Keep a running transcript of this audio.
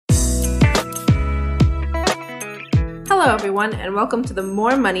Hello, everyone, and welcome to the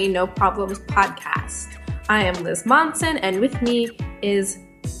More Money, No Problems podcast. I am Liz Monson, and with me is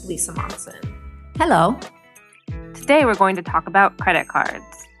Lisa Monson. Hello. Today we're going to talk about credit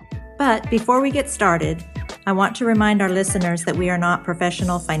cards. But before we get started, I want to remind our listeners that we are not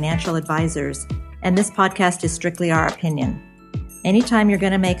professional financial advisors, and this podcast is strictly our opinion. Anytime you're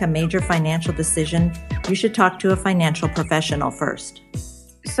going to make a major financial decision, you should talk to a financial professional first.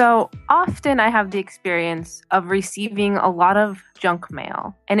 So often I have the experience of receiving a lot of junk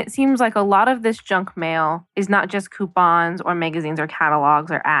mail. And it seems like a lot of this junk mail is not just coupons or magazines or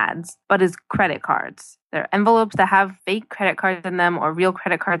catalogs or ads, but is credit cards. They're envelopes that have fake credit cards in them or real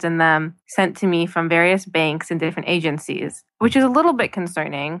credit cards in them sent to me from various banks and different agencies, which is a little bit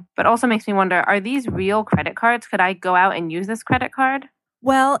concerning, but also makes me wonder, are these real credit cards? Could I go out and use this credit card?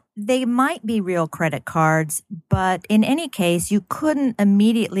 Well, they might be real credit cards, but in any case, you couldn't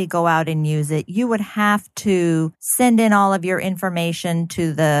immediately go out and use it. You would have to send in all of your information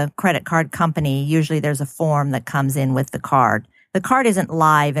to the credit card company. Usually there's a form that comes in with the card. The card isn't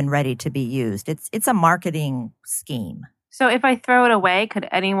live and ready to be used. It's a marketing scheme. So if I throw it away, could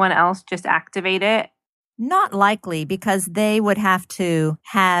anyone else just activate it? Not likely, because they would have to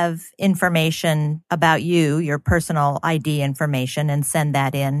have information about you, your personal ID information, and send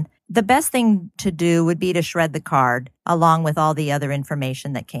that in. The best thing to do would be to shred the card along with all the other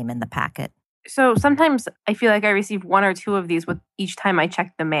information that came in the packet. So sometimes I feel like I receive one or two of these with each time I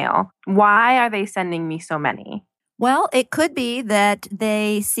check the mail. Why are they sending me so many? Well, it could be that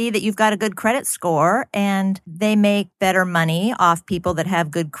they see that you've got a good credit score and they make better money off people that have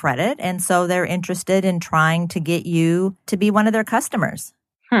good credit. And so they're interested in trying to get you to be one of their customers.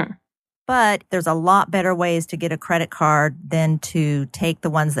 But there's a lot better ways to get a credit card than to take the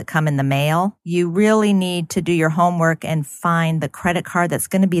ones that come in the mail. You really need to do your homework and find the credit card that's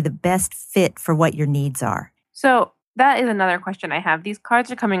going to be the best fit for what your needs are. So that is another question I have. These cards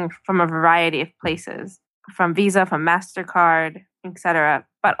are coming from a variety of places. From Visa, from MasterCard, etc.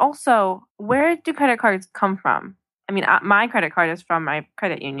 But also, where do credit cards come from? I mean, my credit card is from my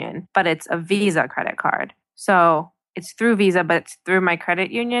credit union, but it's a Visa credit card. So it's through Visa, but it's through my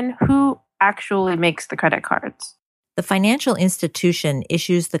credit union. Who actually makes the credit cards? The financial institution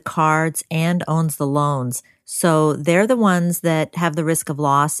issues the cards and owns the loans. So they're the ones that have the risk of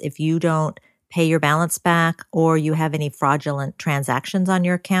loss if you don't pay your balance back or you have any fraudulent transactions on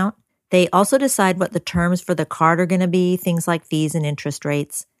your account. They also decide what the terms for the card are going to be, things like fees and interest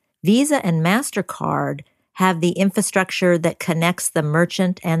rates. Visa and MasterCard have the infrastructure that connects the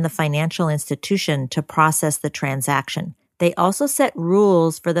merchant and the financial institution to process the transaction. They also set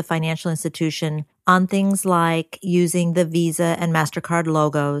rules for the financial institution on things like using the Visa and MasterCard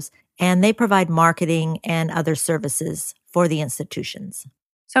logos, and they provide marketing and other services for the institutions.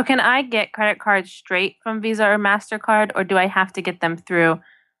 So can I get credit cards straight from Visa or MasterCard, or do I have to get them through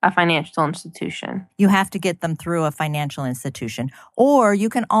a financial institution? You have to get them through a financial institution. Or you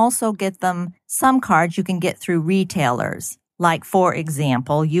can also get them, some cards you can get through retailers. Like, for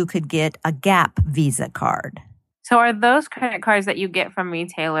example, you could get a Gap Visa card. So are those credit cards that you get from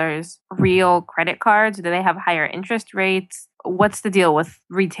retailers real credit cards? Do they have higher interest rates? What's the deal with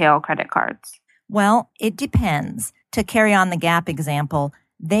retail credit cards? Well, it depends. To carry on the Gap example,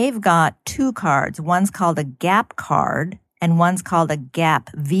 they've got two cards. One's called a Gap card, and one's called a Gap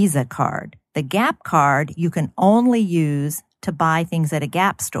Visa card. The Gap card you can only use to buy things at a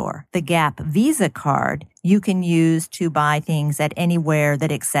Gap store. The Gap Visa card you can use to buy things at anywhere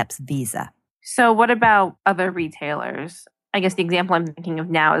that accepts Visa. So what about other retailers? I guess the example I'm thinking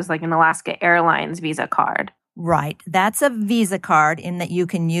of now is like an Alaska Airlines Visa card. Right. That's a Visa card in that you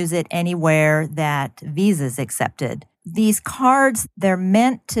can use it anywhere that Visa's accepted. These cards, they're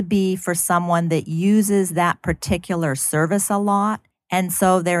meant to be for someone that uses that particular service a lot. And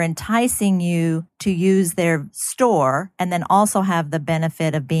so they're enticing you to use their store and then also have the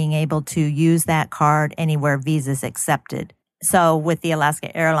benefit of being able to use that card anywhere Visa's accepted. So with the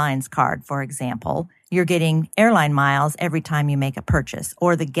Alaska Airlines card, for example, you're getting airline miles every time you make a purchase.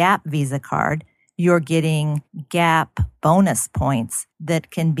 Or the Gap Visa card, you're getting Gap bonus points that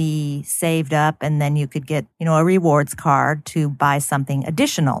can be saved up, and then you could get, a rewards card to buy something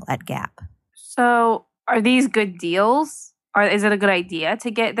additional at Gap. So are these good deals? Or is it a good idea to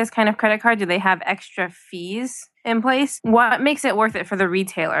get this kind of credit card? Do they have extra fees in place? What makes it worth it for the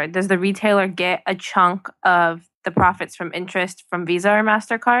retailer? Does the retailer get a chunk of the profits from interest from Visa or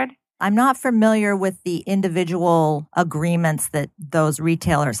MasterCard? I'm not familiar with the individual agreements that those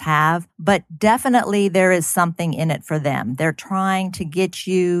retailers have, but definitely there is something in it for them. They're trying to get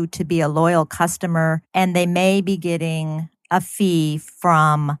you to be a loyal customer, and they may be getting a fee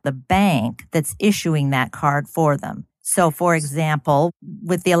from the bank that's issuing that card for them. So, for example,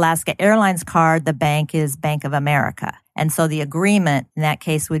 with the Alaska Airlines card, the bank is Bank of America. And so the agreement in that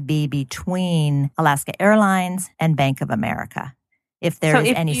case would be between Alaska Airlines and Bank of America if there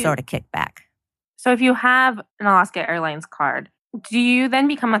is any sort of kickback. So if you have an Alaska Airlines card, do you then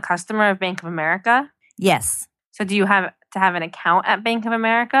become a customer of Bank of America? Yes. So do you have to have an account at Bank of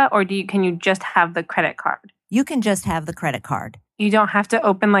America, or can you just have the credit card? You can just have the credit card. You don't have to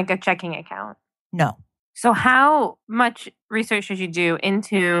open like a checking account? No. So how much research should you do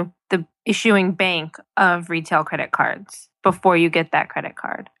into the issuing bank of retail credit cards before you get that credit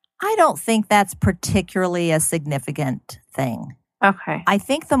card? I don't think that's particularly a significant thing. Okay. I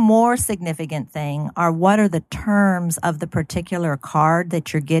think the more significant thing are what are the terms of the particular card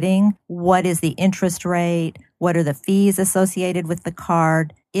that you're getting? What is the interest rate? What are the fees associated with the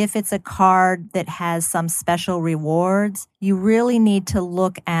card? If it's a card that has some special rewards, you really need to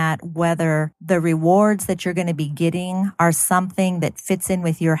look at whether the rewards that you're going to be getting are something that fits in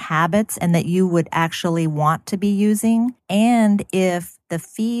with your habits and that you would actually want to be using. And if the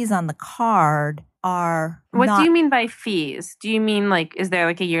fees on the card are What do you mean by fees? Do you mean is there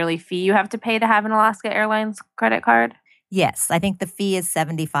a yearly fee you have to pay to have an Alaska Airlines credit card? Yes, I think the fee is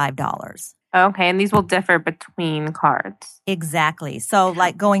 $75. Okay, and these will differ between cards. Exactly. So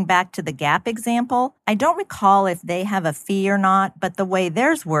going back to the Gap example, I don't recall if they have a fee or not, but the way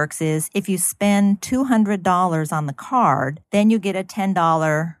theirs works is if you spend $200 on the card, then you get a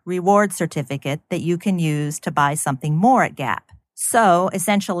 $10 reward certificate that you can use to buy something more at Gap. So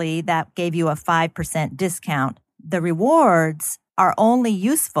essentially that gave you a 5% discount. The rewards are only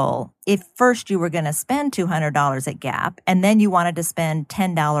useful if first you were going to spend $200 at Gap and then you wanted to spend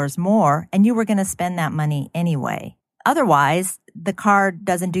 $10 more and you were going to spend that money anyway. Otherwise, the card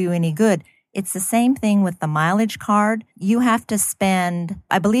doesn't do you any good. It's the same thing with the mileage card. You have to spend,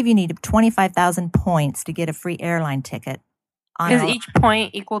 I believe you need 25,000 points to get a free airline ticket. Is each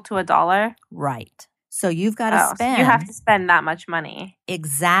point equal to $1? Right. So you've got to spend. So you have to spend that much money.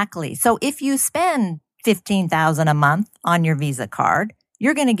 Exactly. So if you spend $15,000 a month on your Visa card,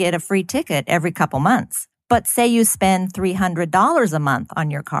 you're going to get a free ticket every couple months. But say you spend $300 a month on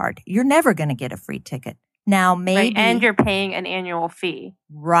your card, you're never going to get a free ticket. Now, maybe. Right, and you're paying an annual fee.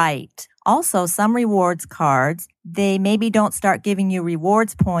 Right. Also, some rewards cards, they maybe don't start giving you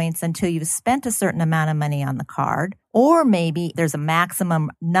rewards points until you've spent a certain amount of money on the card. Or maybe there's a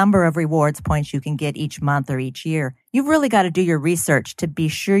maximum number of rewards points you can get each month or each year. You've really got to do your research to be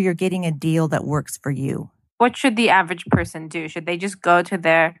sure you're getting a deal that works for you. What should the average person do? Should they just go to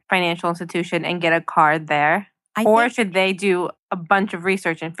their financial institution and get a card there? Or should they do a bunch of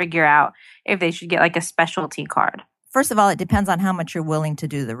research and figure out if they should get a specialty card? First of all, it depends on how much you're willing to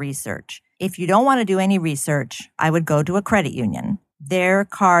do the research. If you don't want to do any research, I would go to a credit union. Their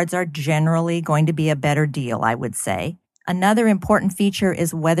cards are generally going to be a better deal, I would say. Another important feature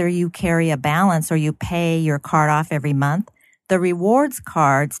is whether you carry a balance or you pay your card off every month. The rewards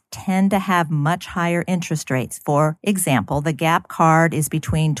cards tend to have much higher interest rates. For example, the Gap card is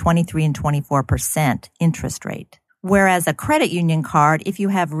between 23 and 24% interest rate, whereas a credit union card, if you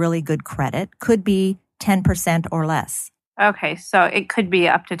have really good credit, could be 10% or less. Okay, so it could be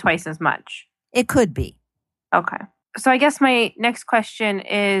up to twice as much. It could be. Okay. So I guess my next question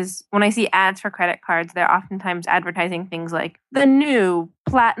is, when I see ads for credit cards, they're oftentimes advertising things like the new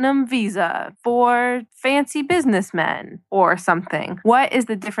Platinum Visa for fancy businessmen or something. What is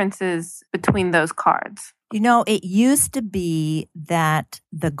the differences between those cards? You know, it used to be that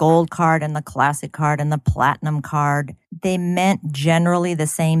the gold card and the classic card and the platinum card, they meant generally the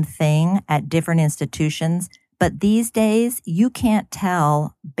same thing at different institutions. But these days, you can't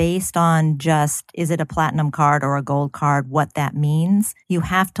tell based on just, is it a platinum card or a gold card, what that means. You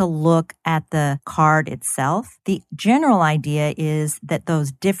have to look at the card itself. The general idea is that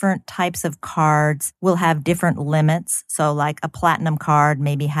those different types of cards will have different limits. So like a platinum card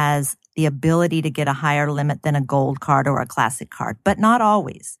maybe has the ability to get a higher limit than a gold card or a classic card, but not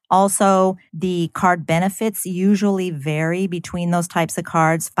always. Also, the card benefits usually vary between those types of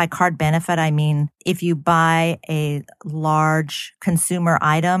cards. By card benefit, I mean if you buy a large consumer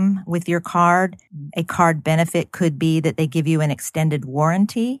item with your card, a card benefit could be that they give you an extended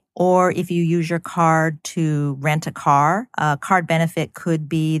warranty. Or if you use your card to rent a car benefit could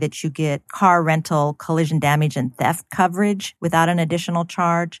be that you get car rental, collision damage, and theft coverage without an additional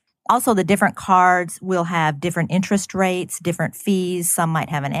charge. Also, the different cards will have different interest rates, different fees. Some might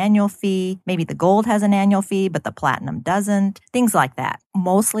have an annual fee. Maybe the gold has an annual fee, but the platinum doesn't. Things like that.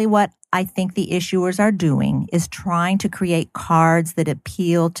 Mostly what I think the issuers are doing is trying to create cards that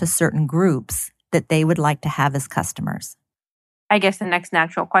appeal to certain groups that they would like to have as customers. I guess the next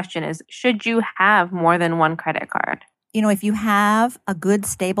natural question is, should you have more than one credit card? If you have a good,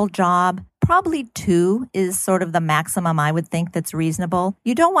 stable job, probably 2 is sort of the maximum I would think that's reasonable.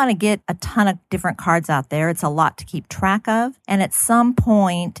 You don't want to get a ton of different cards out there. It's a lot to keep track of. And at some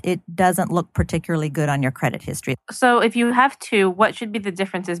point, it doesn't look particularly good on your credit history. So if you have 2, what should be the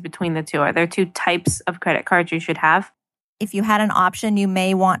differences between the 2? Are there 2 types of credit cards you should have? If you had an option, you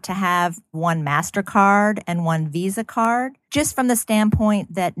may want to have one MasterCard and one Visa card, just from the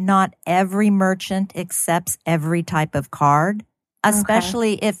standpoint that not every merchant accepts every type of card,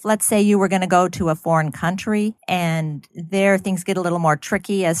 especially if, let's say, you were going to go to a foreign country and there things get a little more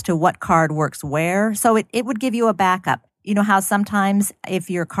tricky as to what card works where. So it would give you a backup. You know how sometimes if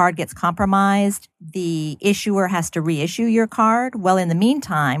your card gets compromised, the issuer has to reissue your card? Well, in the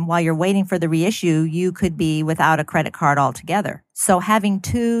meantime, while you're waiting for the reissue, you could be without a credit card altogether. So having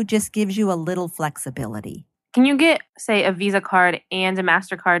 2 just gives you a little flexibility. Can you get, say, a Visa card and a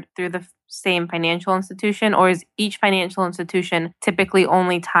MasterCard through the same financial institution, or is each financial institution typically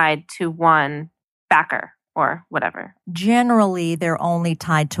only tied to one backer or whatever? Generally, they're only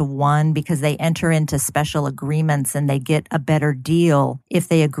tied to one because they enter into special agreements and they get a better deal if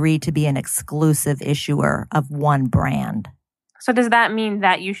they agree to be an exclusive issuer of one brand. So does that mean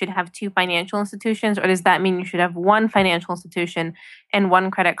that you should have 2 financial institutions, or does that mean you should have one financial institution and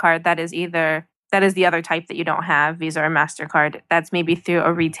one credit card that is the other type that you don't have, Visa or MasterCard, that's maybe through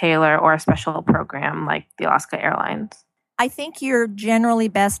a retailer or a special program like the Alaska Airlines? I think you're generally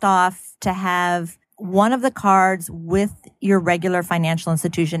best off to have one of the cards with your regular financial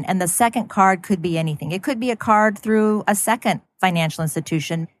institution, and the second card could be anything. It could be a card through a second financial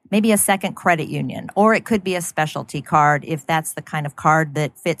institution, maybe a second credit union, or it could be a specialty card if that's the kind of card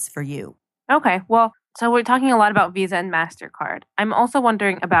that fits for you. Okay, well, so we're talking a lot about Visa and MasterCard. I'm also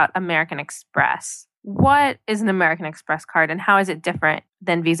wondering about American Express. What is an American Express card and how is it different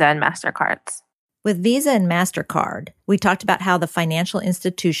than Visa and MasterCards? With Visa and MasterCard, we talked about how the financial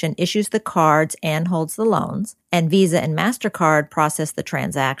institution issues the cards and holds the loans, and Visa and MasterCard process the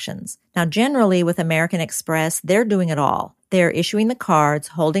transactions. Now, generally with American Express, they're doing it all. They're issuing the cards,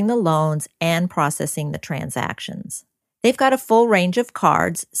 holding the loans, and processing the transactions. They've got a full range of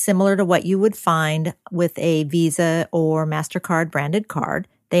cards, similar to what you would find with a Visa or MasterCard branded card.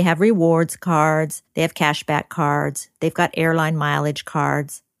 They have rewards cards, they have cashback cards, they've got airline mileage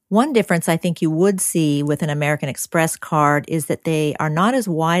cards. One difference I think you would see with an American Express card is that they are not as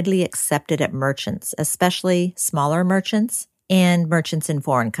widely accepted at merchants, especially smaller merchants and merchants in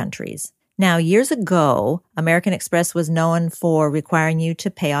foreign countries. Now, years ago, American Express was known for requiring you to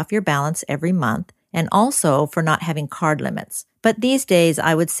pay off your balance every month and also for not having card limits. But these days,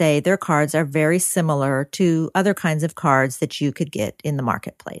 I would say their cards are very similar to other kinds of cards that you could get in the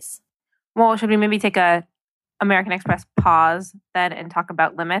marketplace. Well, should we maybe take a American Express pause then and talk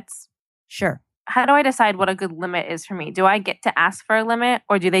about limits? Sure. How do I decide what a good limit is for me? Do I get to ask for a limit,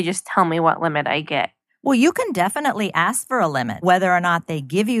 or do they just tell me what limit I get? Well, you can definitely ask for a limit. Whether or not they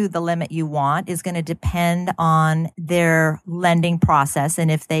give you the limit you want is going to depend on their lending process and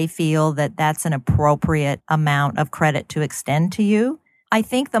if they feel that that's an appropriate amount of credit to extend to you. I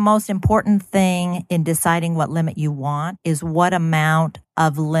think the most important thing in deciding what limit you want is what amount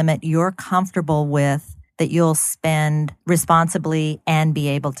of limit you're comfortable with that you'll spend responsibly and be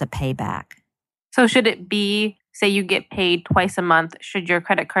able to pay back. So should it be, say you get paid twice a month, should your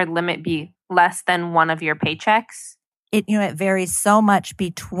credit card limit be less than one of your paychecks? It varies so much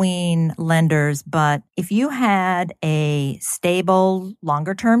between lenders, but if you had a stable,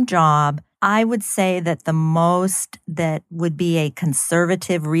 longer-term job, I would say that the most that would be a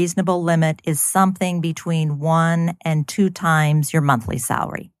conservative, reasonable limit is something between 1 and 2 times your monthly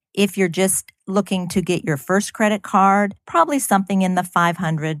salary. If you're just looking to get your first credit card, probably something in the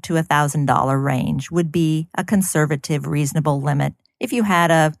 $500 to $1,000 range would be a conservative, reasonable limit if you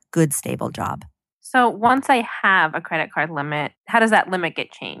had a good, stable job. So once I have a credit card limit, how does that limit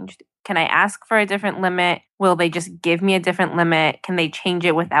get changed? Can I ask for a different limit? Will they just give me a different limit? Can they change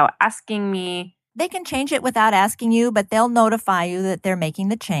it without asking me? They can change it without asking you, but they'll notify you that they're making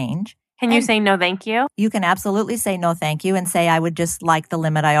the change. Can you say no, thank you? You can absolutely say no, thank you, and say, I would just like the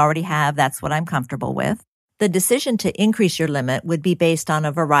limit I already have. That's what I'm comfortable with. The decision to increase your limit would be based on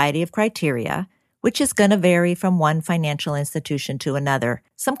a variety of criteria, which is going to vary from one financial institution to another.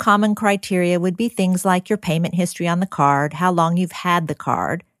 Some common criteria would be things like your payment history on the card, how long you've had the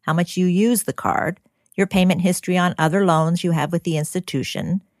card, how much you use the card, your payment history on other loans you have with the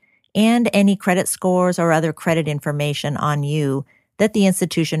institution, and any credit scores or other credit information on you that the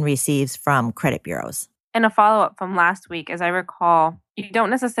institution receives from credit bureaus. And a follow-up from last week, as I recall, you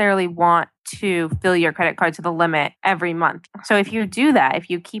don't necessarily want to fill your credit card to the limit every month. So if you do that, if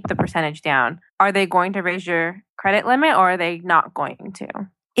you keep the percentage down, are they going to raise your credit limit or are they not going to?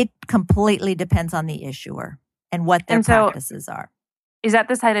 It completely depends on the issuer and what their practices are. Is that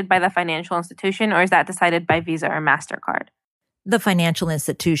decided by the financial institution or is that decided by Visa or MasterCard? The financial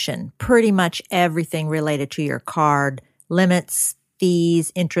institution. Pretty much everything related to your card, limits,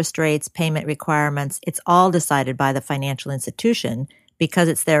 fees, interest rates, payment requirements, it's all decided by the financial institution because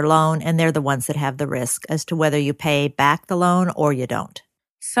it's their loan and they're the ones that have the risk as to whether you pay back the loan or you don't.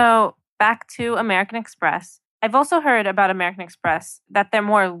 So back to American Express. I've also heard about American Express that they're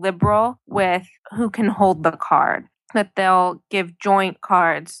more liberal with who can hold the card, that they'll give joint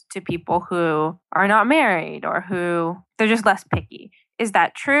cards to people who are not married or who they're just less picky. Is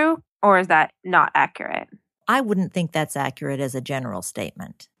that true or is that not accurate? I wouldn't think that's accurate as a general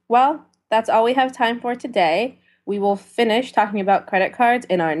statement. Well, that's all we have time for today. We will finish talking about credit cards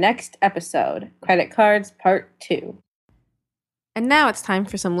in our next episode, Credit Cards Part 2. And now it's time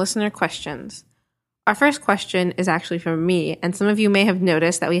for some listener questions. Our first question is actually from me, and some of you may have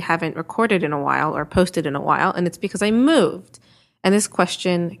noticed that we haven't recorded in a while or posted in a while, and it's because I moved. And this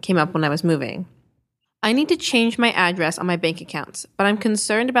question came up when I was moving. I need to change my address on my bank accounts, but I'm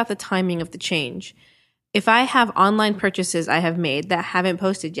concerned about the timing of the change. If I have online purchases I have made that haven't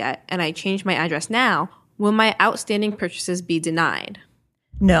posted yet, and I change my address now, will my outstanding purchases be denied?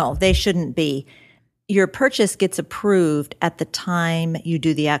 No, they shouldn't be. Your purchase gets approved at the time you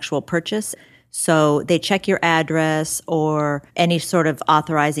do the actual purchase. So they check your address or any sort of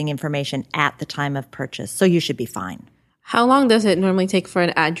authorizing information at the time of purchase. So you should be fine. How long does it normally take for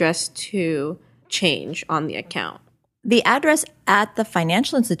an address to change on the account? The address at the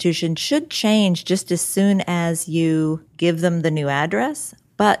financial institution should change just as soon as you give them the new address.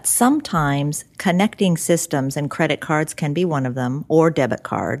 But sometimes connecting systems, and credit cards can be one of them, or debit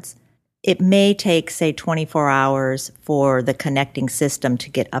cards, it may take, say, 24 hours for the connecting system to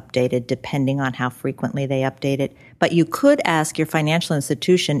get updated, depending on how frequently they update it. But you could ask your financial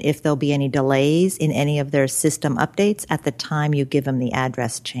institution if there'll be any delays in any of their system updates at the time you give them the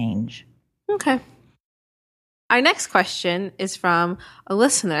address change. Okay. Our next question is from a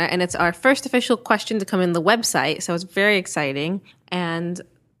listener, and it's our first official question to come in the website, so it's very exciting. And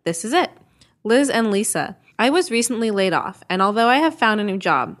this is it. Liz and Lisa, I was recently laid off, and although I have found a new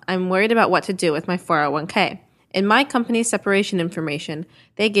job, I'm worried about what to do with my 401k. In my company's separation information,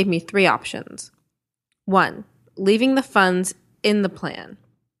 they gave me 3 options. 1, leaving the funds in the plan.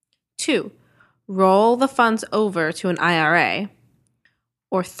 2, roll the funds over to an IRA.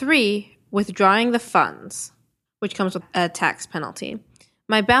 Or 3, withdrawing the funds, which comes with a tax penalty.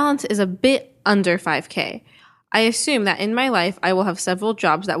 My balance is a bit under 5K. I assume that in my life, I will have several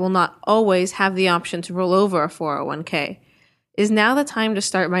jobs that will not always have the option to roll over a 401k. Is now the time to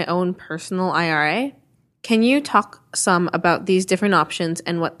start my own personal IRA? Can you talk some about these different options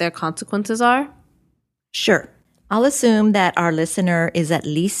and what their consequences are? Sure. I'll assume that our listener is at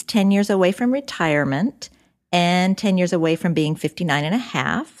least 10 years away from retirement and 10 years away from being 59 and a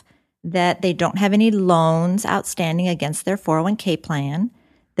half, that they don't have any loans outstanding against their 401k plan,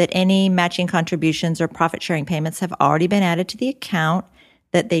 that any matching contributions or profit-sharing payments have already been added to the account,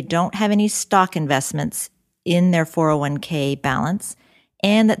 that they don't have any stock investments in their 401k balance,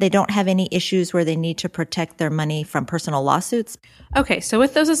 and that they don't have any issues where they need to protect their money from personal lawsuits. Okay, so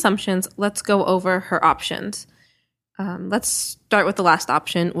with those assumptions, let's go over her options. Let's start with the last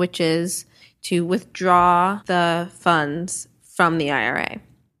option, which is to withdraw the funds from the IRA.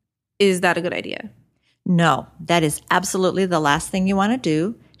 Is that a good idea? No, that is absolutely the last thing you want to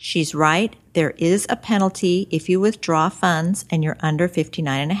do. She's right. There is a penalty if you withdraw funds and you're under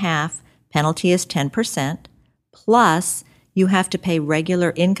 59 and a half. Penalty is 10%. Plus, you have to pay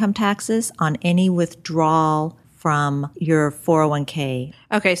regular income taxes on any withdrawal from your 401k.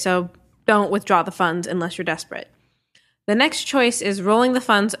 Okay, so don't withdraw the funds unless you're desperate. The next choice is rolling the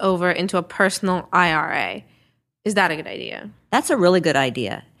funds over into a personal IRA. Is that a good idea? That's a really good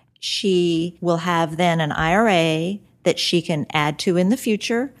idea. She will have then an IRA that she can add to in the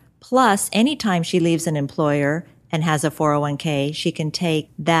future. Plus, anytime she leaves an employer and has a 401k, she can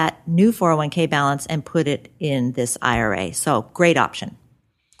take that new 401k balance and put it in this IRA. So, great option.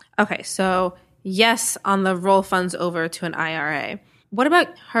 Okay, so yes on the roll funds over to an IRA. What about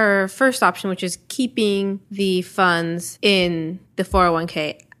her first option, which is keeping the funds in the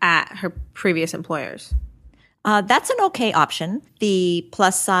 401k at her previous employers? That's an okay option. The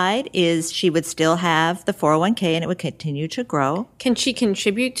plus side is she would still have the 401k and it would continue to grow. Can she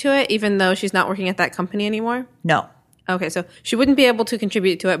contribute to it even though she's not working at that company anymore? No. Okay, so she wouldn't be able to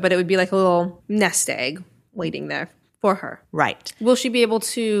contribute to it, but it would be like a little nest egg waiting there for her. Right. Will she be able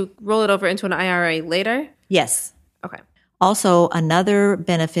to roll it over into an IRA later? Yes. Okay. Also, another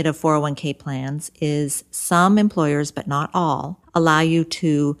benefit of 401k plans is some employers, but not all, allow you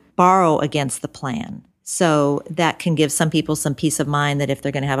to borrow against the plan. So that can give some people some peace of mind that if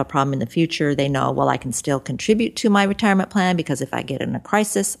they're going to have a problem in the future, they know, well, I can still contribute to my retirement plan because if I get in a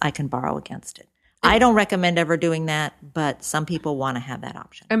crisis, I can borrow against it. I don't recommend ever doing that, but some people want to have that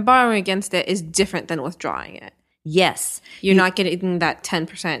option. And borrowing against it is different than withdrawing it. Yes. You're not getting that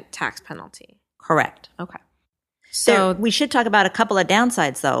 10% tax penalty. Correct. Okay. So we should talk about a couple of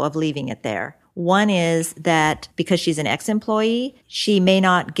downsides, though, of leaving it there. One is that because she's an ex-employee,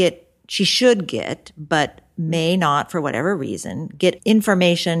 she should get, but may not, for whatever reason, get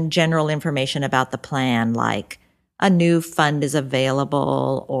general information about the plan, like a new fund is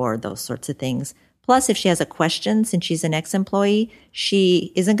available or those sorts of things. Plus, if she has a question, since she's an ex-employee,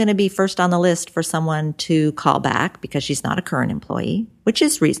 she isn't going to be first on the list for someone to call back because she's not a current employee, which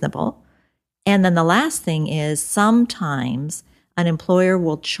is reasonable. And then the last thing is sometimes an employer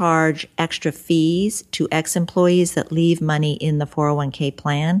will charge extra fees to ex-employees that leave money in the 401k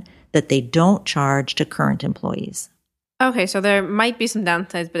plan that they don't charge to current employees. Okay, so there might be some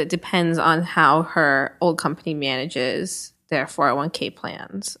downsides, but it depends on how her old company manages their 401k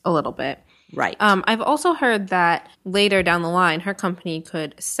plans a little bit. Right. I've also heard that later down the line, her company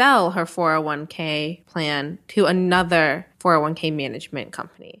could sell her 401k plan to another 401k management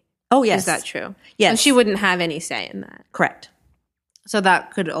company. Oh, yes. Is that true? Yes. And she wouldn't have any say in that. Correct. So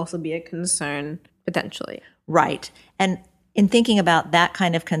that could also be a concern, potentially. Right. And in thinking about that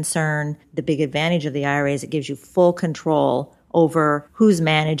kind of concern, the big advantage of the IRA is it gives you full control over who's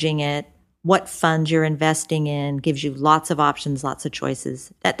managing it, what funds you're investing in, gives you lots of options, lots of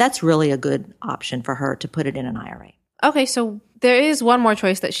choices. That's really a good option for her to put it in an IRA. Okay, so there is one more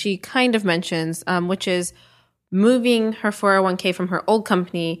choice that she kind of mentions, which is moving her 401k from her old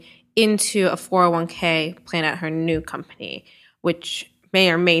company into a 401k plan at her new company, which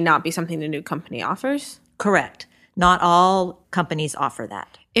may or may not be something the new company offers. Correct. Not all companies offer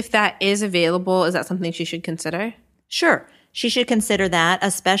that. If that is available, is that something she should consider? Sure. She should consider that,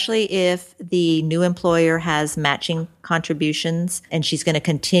 especially if the new employer has matching contributions and she's going to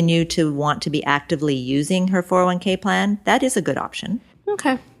continue to want to be actively using her 401k plan. That is a good option.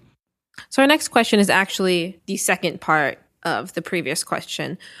 Okay. So our next question is actually the second part of the previous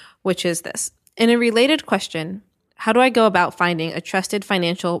question, which is this. In a related question, how do I go about finding a trusted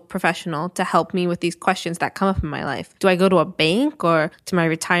financial professional to help me with these questions that come up in my life? Do I go to a bank or to my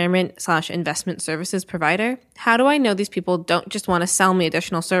retirement/investment services provider? How do I know these people don't just want to sell me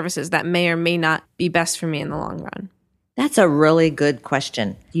additional services that may or may not be best for me in the long run? That's a really good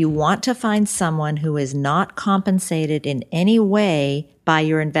question. You want to find someone who is not compensated in any way by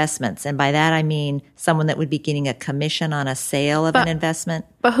your investments. And by that, I mean someone that would be getting a commission on a sale of an investment.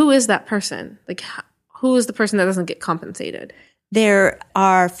 But who is that person? Like, who is the person that doesn't get compensated? There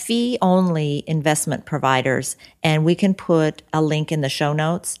are fee-only investment providers, and we can put a link in the show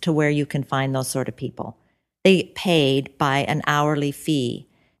notes to where you can find those sort of people. They get paid by an hourly fee.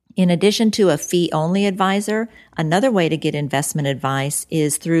 In addition to a fee-only advisor, another way to get investment advice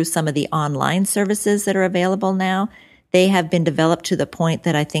is through some of the online services that are available now. They have been developed to the point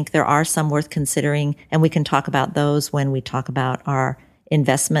that I think there are some worth considering, and we can talk about those when we talk about our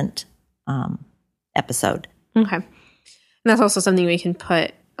investment episode. Okay. And that's also something we can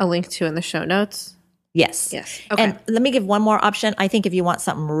put a link to in the show notes? Yes. Yes. Okay. And let me give one more option. I think if you want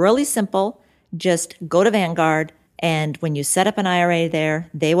something really simple, just go to Vanguard, and when you set up an IRA there,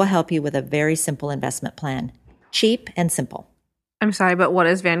 they will help you with a very simple investment plan. Cheap and simple. I'm sorry, but what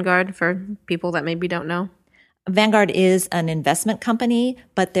is Vanguard for people that maybe don't know? Vanguard is an investment company,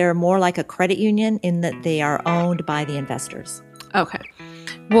 but they're more like a credit union in that they are owned by the investors. Okay.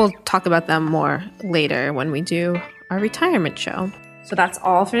 We'll talk about them more later when we do our retirement show. So that's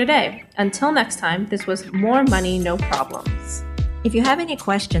all for today. Until next time, this was More Money, No Problems. If you have any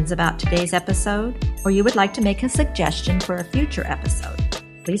questions about today's episode, or you would like to make a suggestion for a future episode,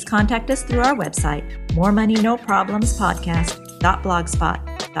 please contact us through our website,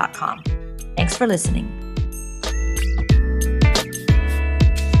 moremoneynoproblemspodcast.blogspot.com. Thanks for listening.